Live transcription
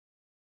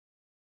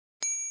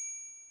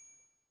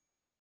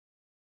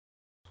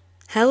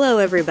Hello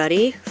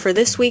everybody! For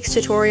this week's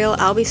tutorial,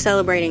 I'll be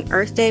celebrating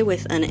Earth Day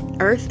with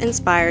an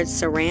Earth-inspired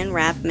Saran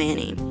Wrap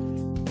mani.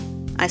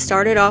 I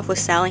started off with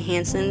Sally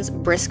Hansen's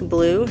Brisk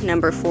Blue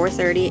number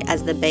 430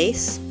 as the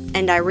base,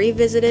 and I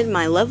revisited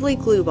my lovely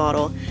glue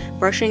bottle,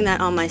 brushing that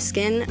on my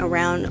skin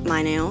around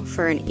my nail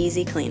for an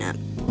easy cleanup.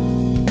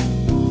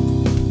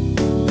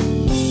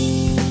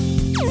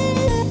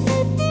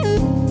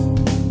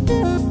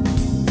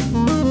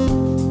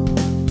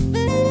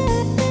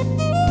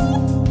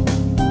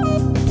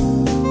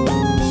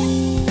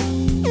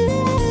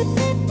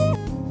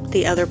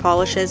 The other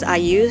polishes I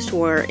used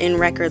were In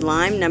Record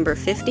Lime number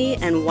 50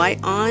 and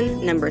White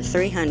On number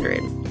 300.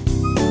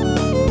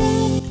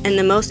 And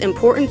the most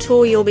important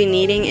tool you'll be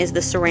needing is the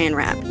Saran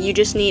Wrap. You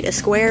just need a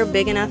square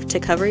big enough to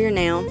cover your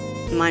nail.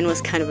 Mine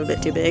was kind of a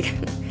bit too big.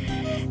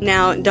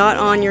 Now dot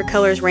on your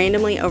colors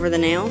randomly over the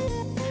nail.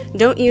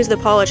 Don't use the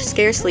polish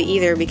scarcely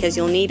either because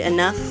you'll need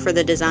enough for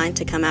the design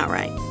to come out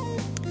right.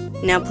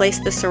 Now place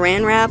the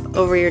Saran Wrap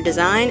over your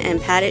design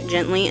and pat it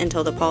gently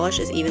until the polish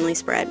is evenly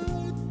spread.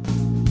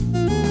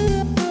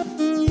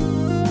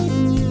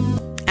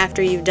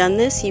 After you've done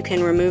this, you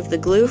can remove the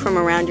glue from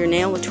around your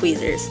nail with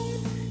tweezers.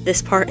 This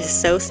part is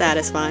so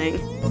satisfying.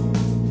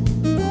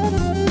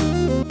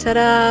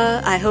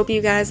 Ta-da! I hope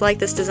you guys like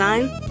this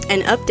design.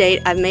 An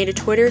update, I've made a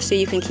Twitter so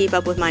you can keep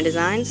up with my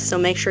designs, so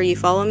make sure you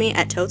follow me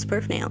at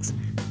Totesperfnails.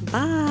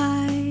 Bye!